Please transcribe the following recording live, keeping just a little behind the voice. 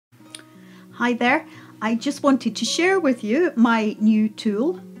Hi there, I just wanted to share with you my new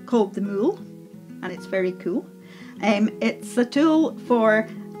tool called the Mool, and it's very cool. It's a tool for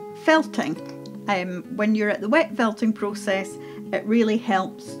felting. When you're at the wet felting process, it really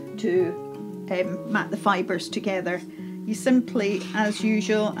helps to mat the fibres together. You simply, as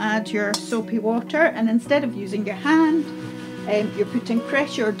usual, add your soapy water, and instead of using your hand, you're putting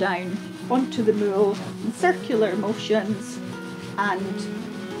pressure down onto the mool in circular motions, and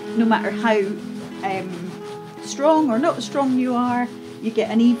no matter how strong or not strong you are, you get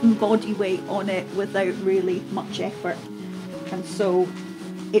an even body weight on it without really much effort, and so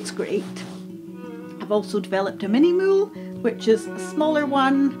it's great. I've also developed a mini mool, which is a smaller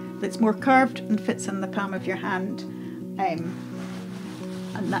one that's more curved and fits in the palm of your hand, and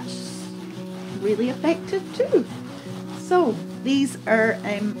that's really effective too. So these are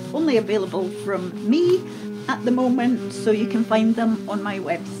only available from me at the moment, so you can find them on my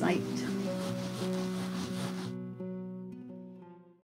website.